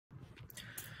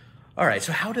All right,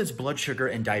 so how does blood sugar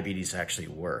and diabetes actually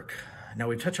work? Now,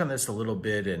 we've touched on this a little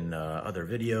bit in other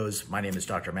videos. My name is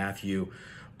Dr. Matthew,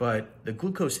 but the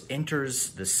glucose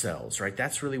enters the cells, right?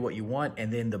 That's really what you want.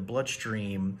 And then the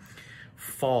bloodstream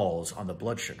falls on the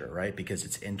blood sugar, right? Because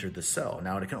it's entered the cell.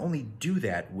 Now, it can only do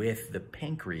that with the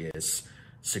pancreas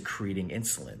secreting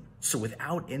insulin. So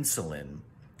without insulin,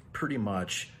 pretty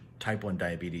much type 1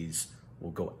 diabetes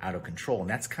will go out of control. And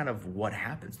that's kind of what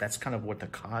happens. That's kind of what the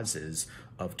cause is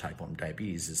of type 1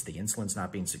 diabetes is the insulin's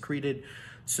not being secreted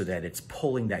so that it's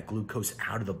pulling that glucose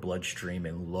out of the bloodstream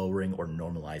and lowering or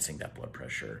normalizing that blood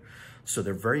pressure. So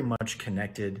they're very much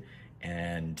connected,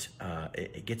 and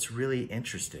it gets really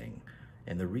interesting.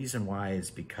 And the reason why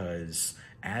is because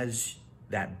as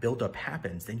that buildup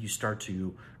happens, then you start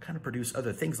to kind of produce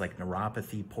other things like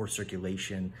neuropathy, poor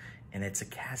circulation, and it's a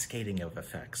cascading of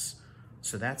effects.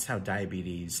 So that's how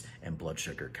diabetes and blood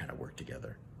sugar kind of work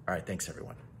together. All right, thanks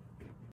everyone.